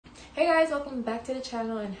Hey guys, welcome back to the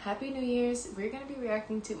channel and Happy New Year's. We're going to be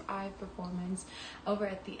reacting to IVE performance over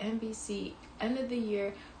at the MBC end of the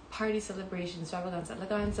year party celebration extravaganza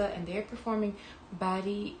Laganza, and they're performing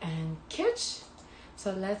Baddie and Kitsch.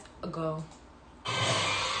 So let's go.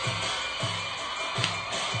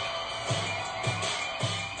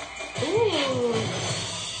 Ooh,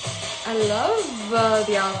 I love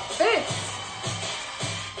the outfits.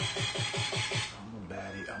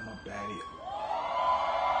 I'm a baddie.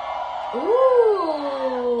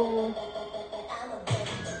 Ooh.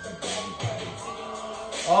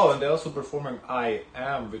 Oh, and they're also performing I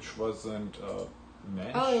Am, which wasn't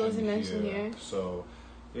mentioned. Oh, it wasn't mentioned here. So,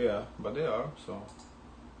 yeah, but they are, so.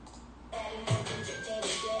 You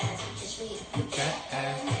can't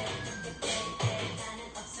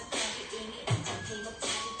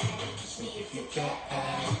if you can't.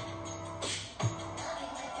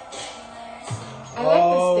 I like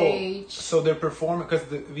the stage. So they're performing, because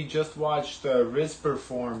we just watched Riz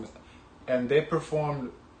perform, and they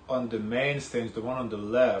performed on the main stage, the one on the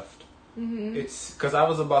left. Mm-hmm. It's because I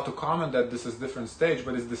was about to comment that this is different stage,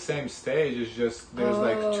 but it's the same stage. It's just there's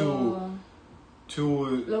like two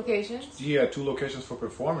locations. Yeah, two locations for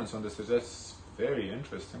performance on this stage. That's very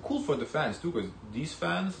interesting. Cool for the fans too, because these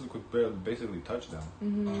fans could basically touch them.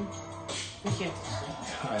 Mm-hmm. Yeah.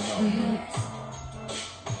 I know. Mm-hmm.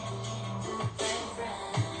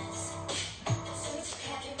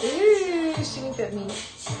 Ooh, she looked at me.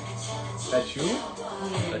 That you?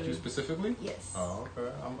 Yeah. That you specifically? Yes. Oh,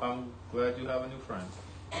 okay. I'm glad you have a new friend.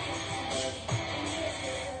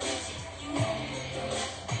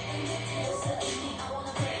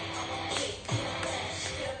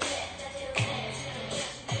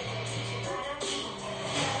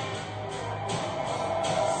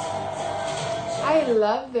 I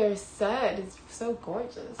love their set. It's so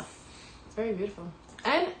gorgeous. It's very beautiful.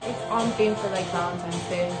 And it's on theme for like Valentine's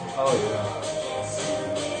Day. Oh, yeah.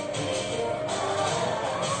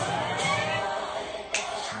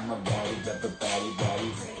 I'm a baddie.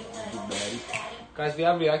 Guys, we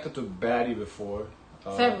have reacted to Baddie before.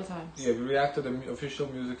 Several times. Yeah, we reacted to the official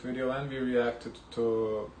music video, and we reacted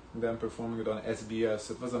to them performing it on SBS.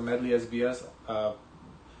 It was a medley SBS.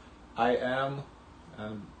 I Am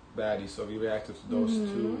and Baddie, so we reacted to those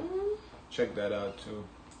two. Check that out too.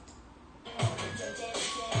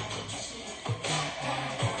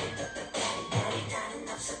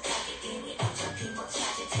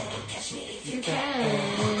 You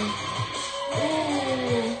can.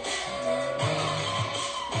 Ooh.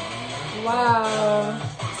 Wow.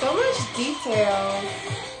 So much detail.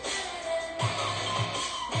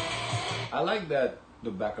 I like that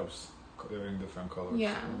the backups are in different colors.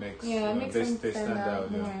 Yeah. It makes, it makes them they stand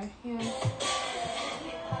out more. Yeah. Yeah.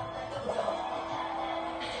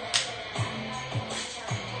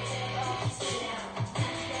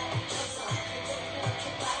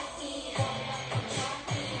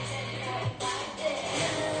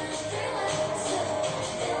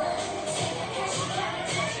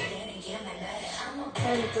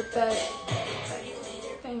 And look at that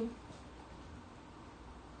thing.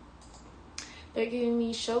 They're giving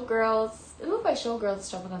me showgirls. It looks like showgirls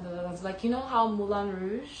extravaganza. Like, you know how Moulin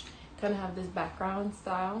Rouge kind of have this background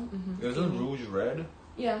style? Mm-hmm. Isn't Rouge red?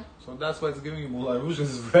 Yeah. So that's why it's giving you Moulin Rouge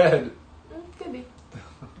is red. Could be.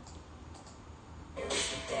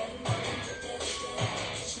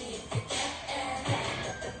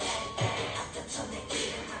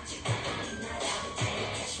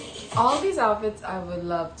 All these outfits I would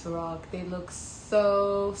love to rock. They look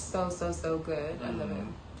so good. I love it.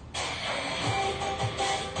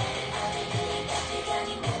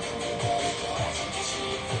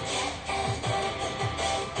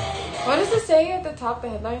 What does it say at the top? The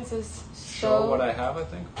headline says Show what I have, I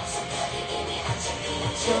think.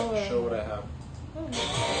 Show what I have.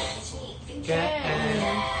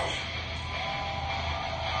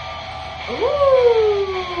 Ooh.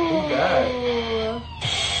 Who's that?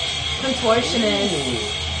 Contortionist. Ooh.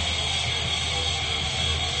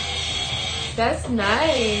 That's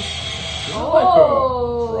nice. This is like a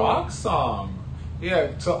rock song.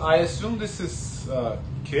 Yeah, so I assume this is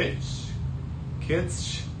Kitsch.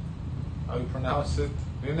 Kitsch. How you pronounce it?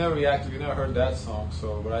 We never reacted, we never heard that song,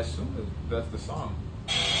 so but I assume that's the song.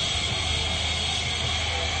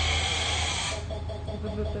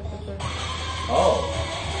 Oh.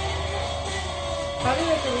 How do you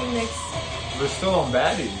like the remix? We're still on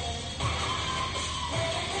Baddie.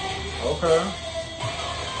 Okay.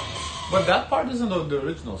 But that part isn't on the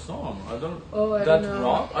original song. I don't. Oh, I that don't know.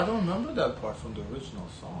 rock. I don't remember that part from the original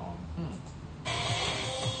song.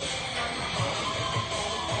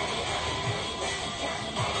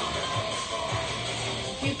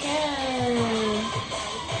 You can.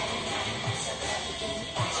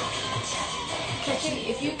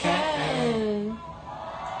 if you can.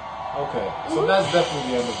 Okay, so that's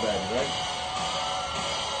definitely the end of Baddie, right?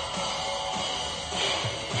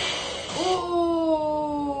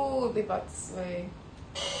 Ooh, they about to sway.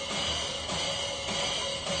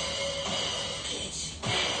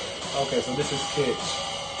 Okay, so this is Kitsch.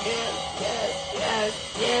 Yes, yes, yes,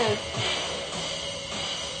 yes.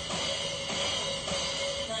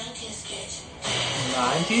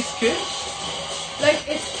 90s Kitsch? Like,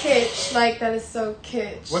 it's kitsch. Like, that is so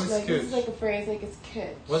kitsch. What is like, kitsch? This is like a phrase, like, it's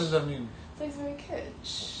kitsch. What does that mean? It's like very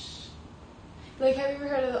kitsch. Like, have you ever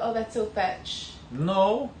heard of, oh, that's so fetch?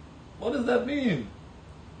 No. What does that mean?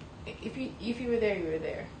 If you were there, you were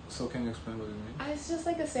there. So can you explain what it means? It's just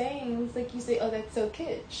like a saying. It's like you say, oh, that's so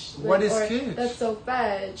kitsch. Like, What is or, kitsch? That's so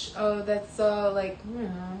fetch. Oh, that's so, like,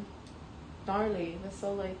 gnarly. That's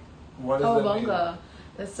so, like, What does that mean? bunga.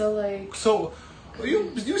 That's so, like... So,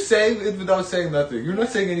 you say it without saying nothing. You're not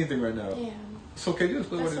saying anything right now. Yeah. So can you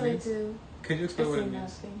explain That's what it means? I do. Can you explain I what say it means?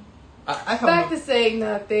 nothing. I have Back to saying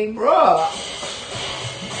nothing. Bruh!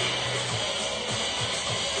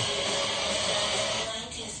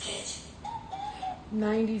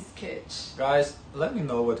 90s kitsch. Guys, let me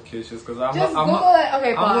know what Kitsch is, because I'm Just not Google it.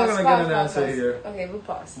 Okay, I'm pause. not gonna pause, get an pause, answer pause. here. Okay, we'll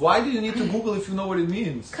pause. Why do you need to Google if you know what it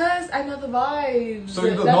means? Because I know the vibes. So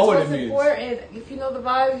you don't know what it That's means. what's important. If you know the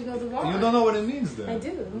vibes, you know the vibes. You don't know what it means then. I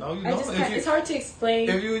do. No, you I don't. just If can't, you- it's hard to explain.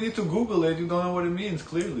 If you need to Google it, you don't know what it means,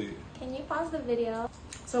 clearly. Can you pause the video?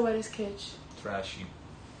 So what is kitsch? Trashy.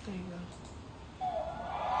 There you go.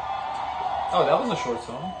 Oh, that was a short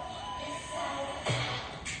song.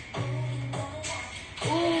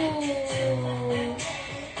 Ooh.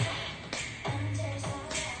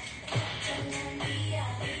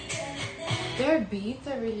 Their beats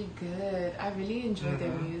are really good. I really enjoy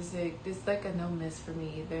their music. It's like a no miss for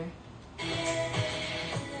me either.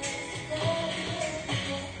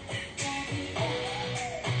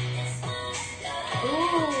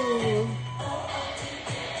 Ooh.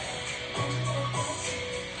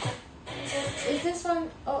 Is this one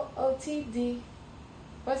OTD?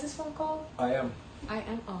 What's this one called? I am.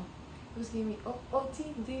 IMO. Who's giving me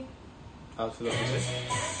OTD? Outfit of the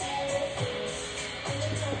day.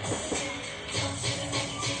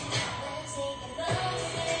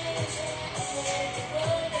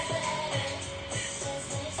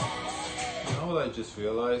 You know what I just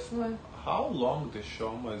realized? What? How long this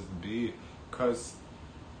show must be, because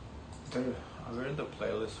we're in the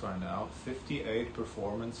playlist right now, 58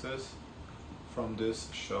 performances from this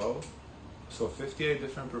show. So 58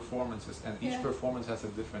 different performances, and each Yeah. performance has a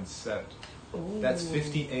different set. Ooh. That's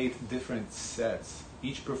 58 different sets.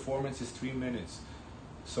 Each performance is 3 minutes.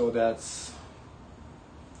 So that's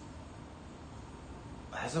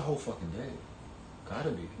a whole fucking day.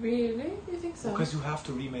 Gotta be. Really? You think so? Because you have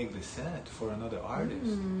to remake the set for another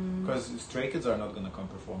artist. Because Stray Kids are not gonna come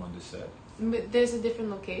perform on this set. But there's a different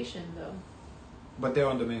location though. But they're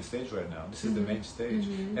on the main stage right now. This is the main stage.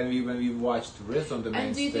 And when we watched Riz on the main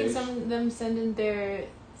And do you stage, think some of them send in their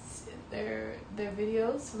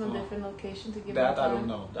videos from a different location to give that them I time? don't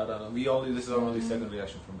know. That I don't. This is our only second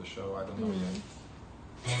reaction from the show. I don't know yet.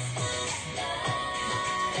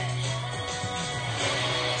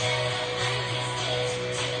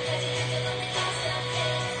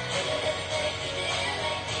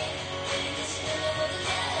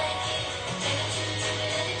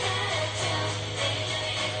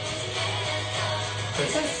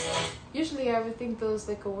 Because usually I would think those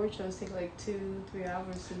like award shows take like 2-3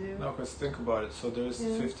 hours to do. No, because think about it. So there's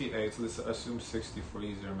Yeah. 58. Let's assume 60 for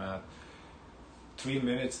easier math. 3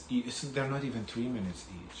 minutes each. They're not even 3 minutes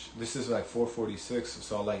each. This is like 4:46.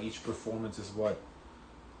 So like each performance is what?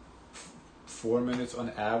 4 minutes on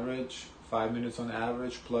average. 5 minutes on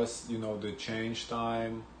average. Plus the change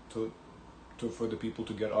time to for the people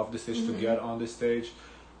to get off the stage to get on the stage.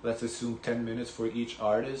 Let's assume 10 minutes for each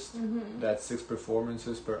artist. That's 6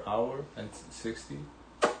 performances per hour, and 60,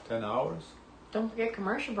 10 hours. Don't forget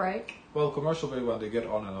commercial break. Well, commercial break when they get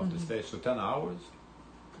on and off the stage, so 10 hours.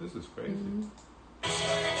 This is crazy.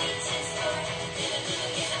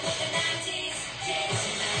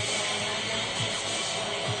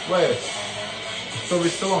 Wait, so we're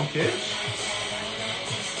still on Kitsch?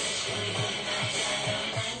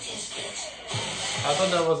 I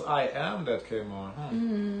thought that was I Am that came on.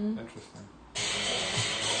 Interesting.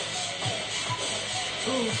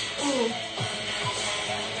 Ooh.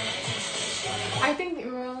 I think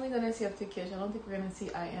we're only gonna see Up to Kitsch. I don't think we're gonna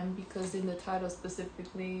see I Am because in the title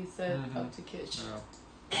specifically said Up to Kitsch. Yeah.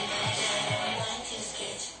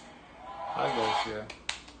 I guess, yeah.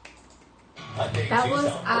 That was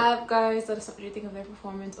IVE, guys. Let us know what you think of their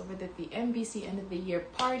performance over at the MBC end of the year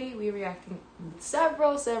party. We're reacting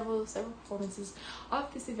several performances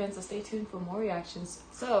of this event, so stay tuned for more reactions.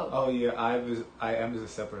 So oh yeah, I am is a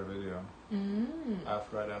separate video.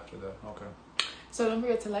 Right after that. Okay. So don't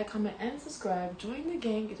forget to like, comment, and subscribe. Join the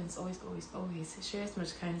gang. It is always share as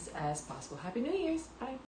much kindness as possible. Happy New Year's. Bye.